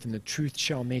truth, and the truth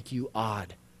shall make you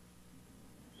odd.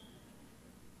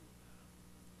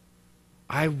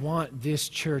 I want this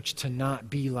church to not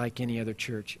be like any other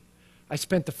church. I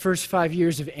spent the first 5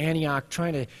 years of Antioch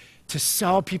trying to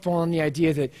sell people on the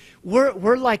idea that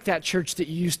we're like that church that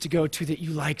you used to go to that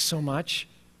you like so much.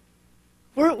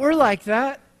 We're like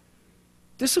that.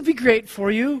 This will be great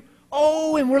for you.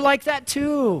 Oh, and we're like that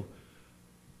too.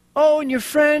 Oh, and your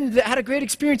friend that had a great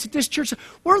experience at this church,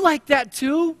 we're like that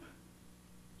too.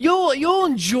 You'll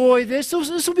enjoy this.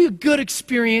 This will be a good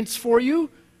experience for you.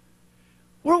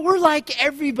 We're like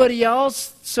everybody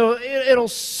else, so it'll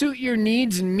suit your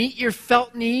needs and meet your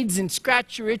felt needs and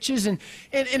scratch your itches and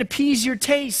appease your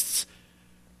tastes.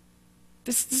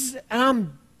 And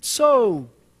I'm so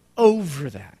over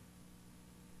that.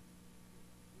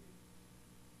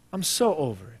 I'm so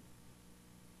over it.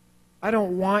 I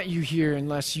don't want you here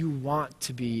unless you want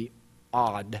to be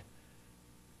odd.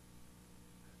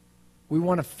 We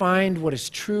want to find what is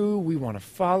true. We want to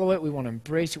follow it. We want to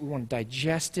embrace it. We want to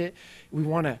digest it. We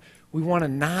want to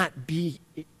not be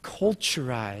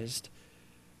culturized.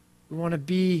 We want to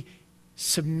be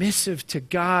submissive to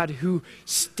God, who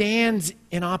stands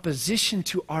in opposition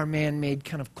to our man-made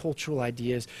kind of cultural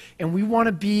ideas. And we want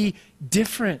to be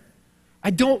different.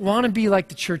 I don't want to be like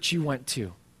the church you went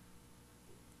to.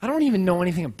 I don't even know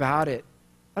anything about it.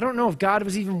 I don't know if God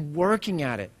was even working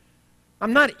at it.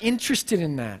 I'm not interested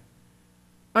in that.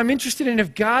 I'm interested in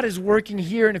if God is working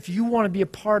here and if you want to be a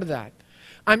part of that.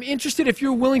 I'm interested if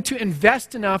you're willing to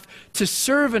invest enough, to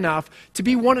serve enough, to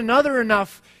be one another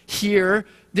enough here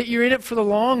that you're in it for the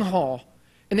long haul.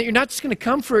 And that you're not just going to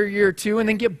come for a year or two and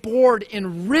then get bored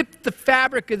and rip the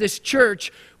fabric of this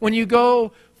church when you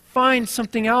go find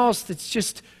something else that's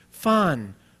just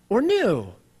fun or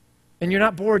new. And you're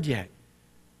not bored yet.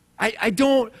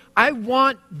 I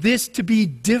want this to be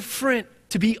different,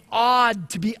 to be odd,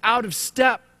 to be out of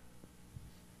step.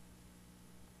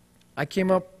 I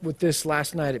came up with this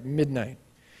last night at midnight.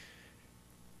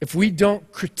 If we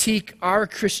don't critique our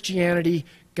Christianity,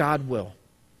 God will.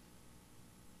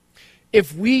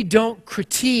 If we don't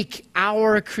critique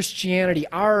our Christianity,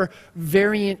 our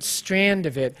variant strand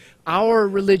of it, our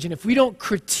religion, if we don't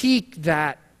critique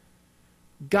that,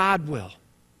 God will.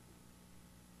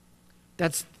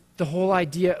 That's the whole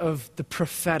idea of the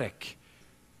prophetic.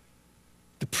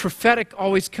 The prophetic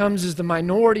always comes as the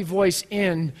minority voice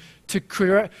in to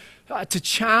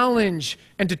challenge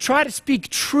and to try to speak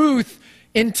truth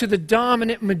into the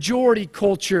dominant majority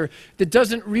culture that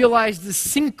doesn't realize the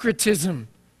syncretism.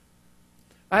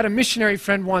 I had a missionary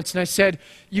friend once, and I said,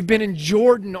 you've been in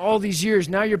Jordan all these years.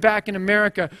 Now you're back in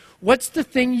America. What's the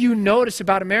thing you notice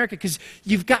about America? Because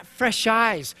you've got fresh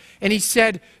eyes. And he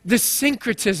said, the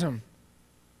syncretism.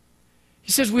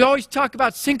 He says, we always talk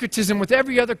about syncretism with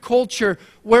every other culture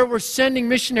where we're sending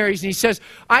missionaries. And he says,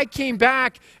 I came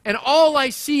back, and all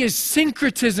I see is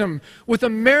syncretism with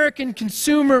American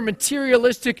consumer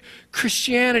materialistic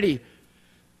Christianity.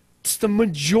 It's the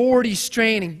majority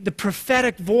straining. The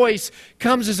prophetic voice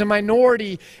comes as a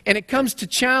minority, and it comes to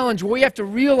challenge. What we have to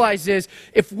realize is,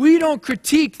 if we don't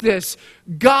critique this,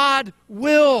 God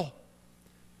will.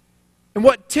 And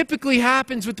what typically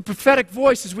happens with the prophetic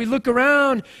voice is we look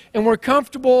around and we're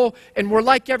comfortable and we're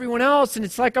like everyone else, and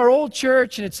it's like our old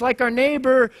church, and it's like our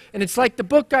neighbor, and it's like the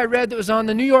book I read that was on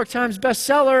the New York Times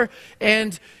bestseller,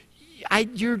 and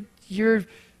you're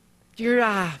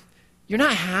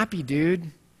not happy,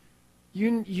 dude.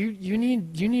 You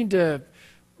need to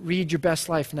read Your Best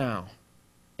Life Now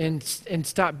and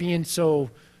stop being so,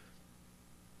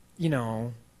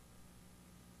 you're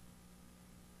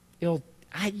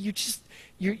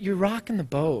rocking the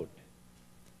boat.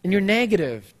 And you're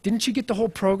negative. Didn't you get the whole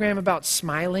program about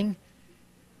smiling?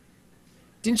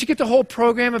 Didn't you get the whole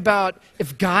program about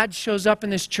if God shows up in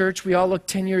this church, we all look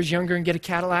 10 years younger and get a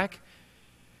Cadillac?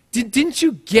 Didn't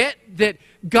you get that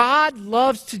God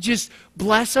loves to just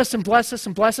bless us and bless us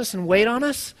and bless us and wait on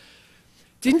us?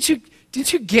 Didn't you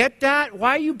get that?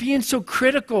 Why are you being so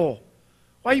critical?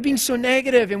 Why are you being so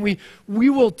negative? And we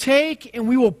will take and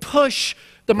we will push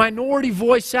the minority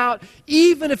voice out,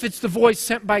 even if it's the voice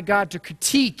sent by God to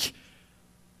critique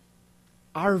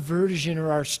our version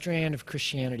or our strand of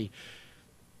Christianity.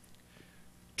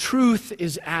 Truth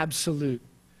is absolute.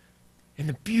 And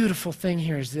the beautiful thing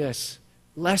here is this.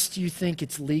 Lest you think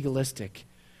it's legalistic.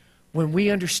 When we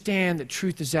understand that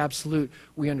truth is absolute,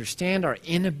 we understand our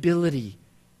inability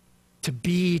to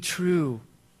be true.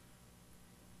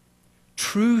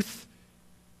 Truth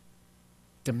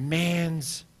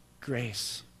demands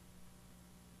grace.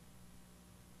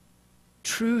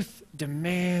 Truth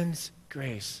demands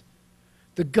grace.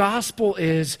 The gospel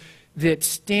is that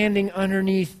standing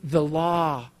underneath the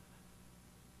law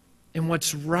and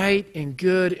what's right and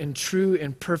good and true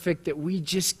and perfect that we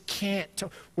just can't,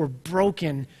 we're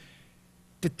broken,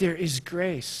 that there is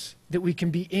grace, that we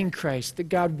can be in Christ, that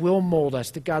God will mold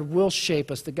us, that God will shape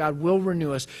us, that God will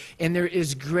renew us, and there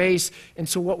is grace. And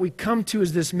so what we come to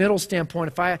is this middle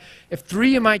standpoint. If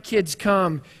 3 of my kids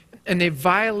come and they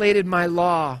violated my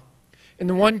law, and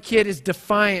the one kid is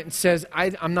defiant and says,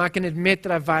 I'm not going to admit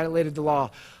that I violated the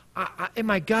law, in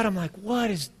my gut I'm like, what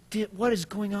is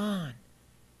going on?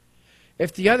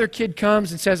 If the other kid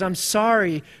comes and says, I'm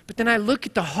sorry, but then I look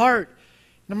at the heart,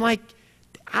 and I'm like,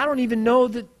 I don't even know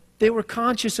that they were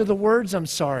conscious of the words, I'm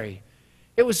sorry.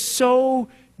 It was so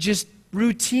just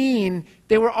routine.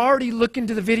 They were already looking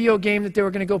to the video game that they were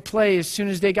going to go play as soon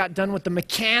as they got done with the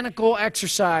mechanical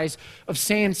exercise of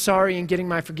saying sorry and getting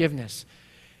my forgiveness.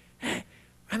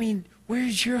 I mean,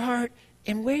 where's your heart?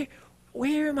 And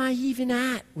where am I even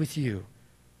at with you?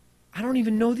 I don't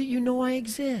even know that you know I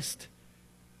exist.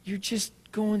 You're just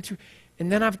going through.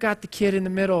 And then I've got the kid in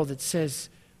the middle that says,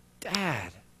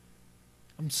 Dad,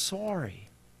 I'm sorry.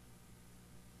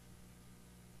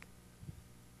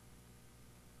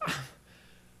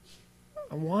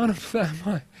 I want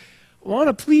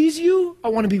to please you. I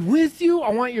want to be with you.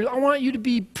 I want you to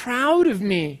be proud of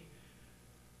me.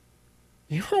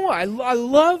 You know, I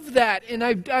love that, and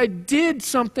I did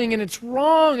something and it's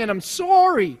wrong and I'm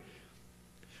sorry.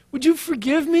 Would you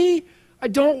forgive me? I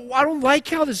don't like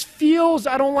how this feels.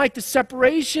 I don't like the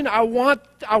separation. I want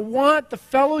the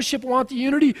fellowship. I want the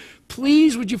unity.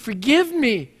 Please, would you forgive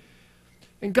me?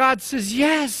 And God says,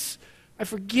 yes, I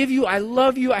forgive you. I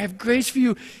love you. I have grace for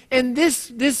you. And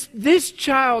this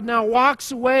child now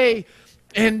walks away,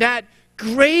 and that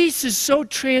grace is so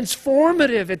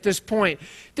transformative at this point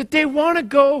that they want to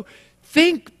go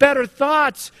think better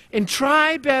thoughts and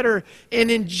try better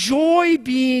and enjoy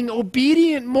being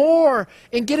obedient more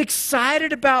and get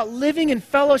excited about living in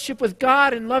fellowship with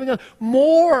God and loving God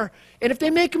more. And if they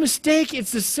make a mistake,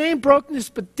 it's the same brokenness,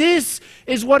 but this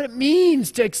is what it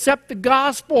means to accept the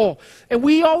gospel. And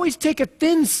we always take a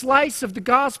thin slice of the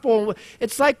gospel.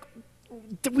 It's like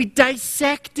we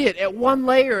dissect it at one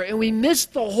layer and we miss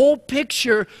the whole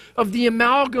picture of the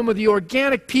amalgam of the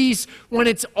organic piece when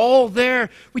it's all there.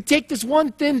 We take this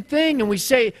one thin thing and we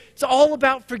say it's all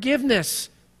about forgiveness.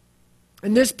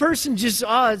 And this person just,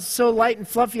 it's so light and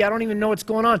fluffy, I don't even know what's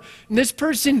going on. And this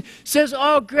person says,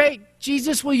 oh, great,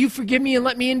 Jesus, will you forgive me and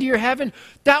let me into your heaven?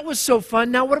 That was so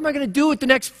fun. Now what am I going to do with the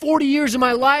next 40 years of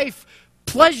my life?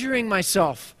 Pleasuring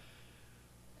myself.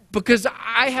 Because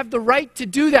I have the right to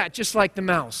do that, just like the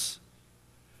mouse.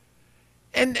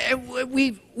 And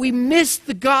we miss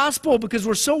the gospel because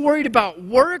we're so worried about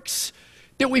works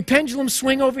that we pendulum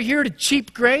swing over here to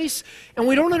cheap grace, and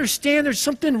we don't understand there's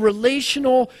something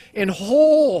relational and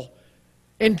whole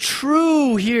and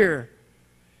true here.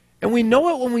 And we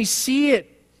know it when we see it.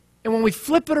 And when we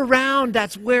flip it around,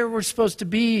 that's where we're supposed to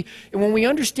be. And when we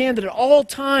understand that at all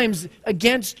times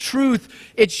against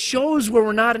truth, it shows where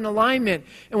we're not in alignment.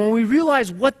 And when we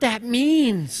realize what that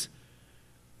means,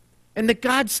 and that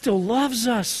God still loves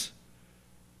us,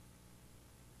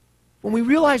 when we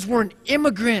realize we're an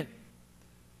immigrant,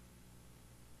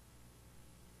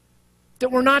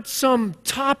 that we're not some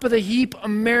top-of-the-heap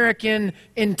American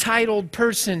entitled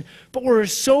person, but we're a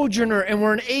sojourner, and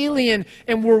we're an alien,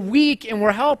 and we're weak, and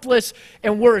we're helpless,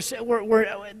 and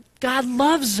God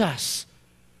loves us.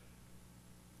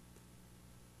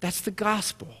 That's the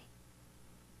gospel.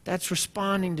 That's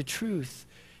responding to truth.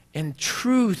 And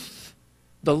truth,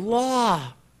 the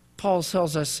law, Paul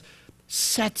tells us,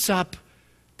 sets up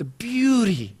the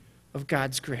beauty of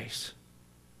God's grace.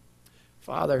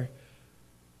 Father,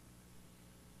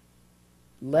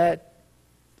 let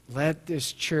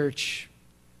this church,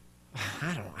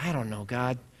 I don't know,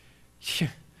 God.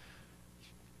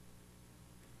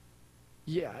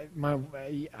 Yeah,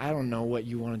 I don't know what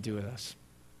you want to do with us.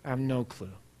 I have no clue.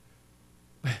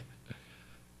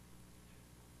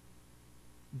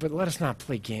 But let us not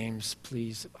play games,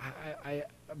 please. I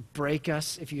break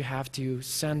us if you have to.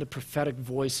 Send a prophetic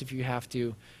voice if you have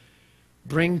to.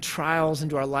 Bring trials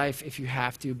into our life if you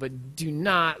have to. But do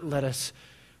not let us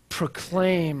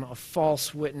proclaim a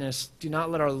false witness. Do not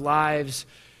let our lives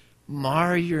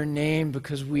mar your name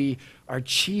because we are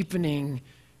cheapening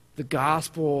the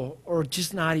gospel or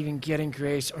just not even getting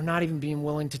grace or not even being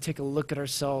willing to take a look at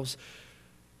ourselves.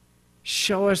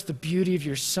 Show us the beauty of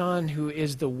your Son, who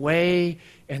is the way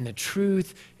and the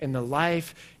truth and the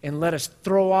life, and let us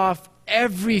throw off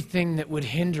everything that would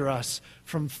hinder us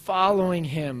from following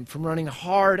him, from running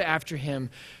hard after him.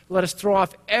 Let us throw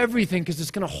off everything because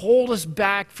it's going to hold us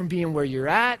back from being where you're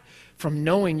at, from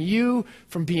knowing you,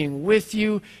 from being with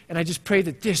you. And I just pray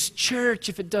that this church,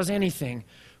 if it does anything,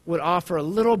 would offer a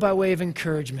little by way of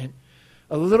encouragement,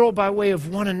 a little by way of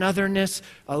one anotherness,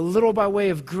 a little by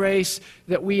way of grace,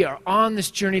 that we are on this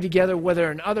journey together,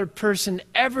 whether another person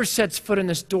ever sets foot in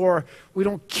this door. We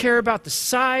don't care about the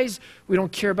size. We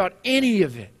don't care about any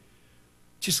of it.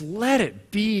 Just let it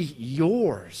be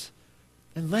yours,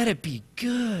 and let it be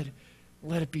good.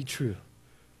 Let it be true.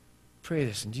 Pray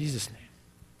this in Jesus' name.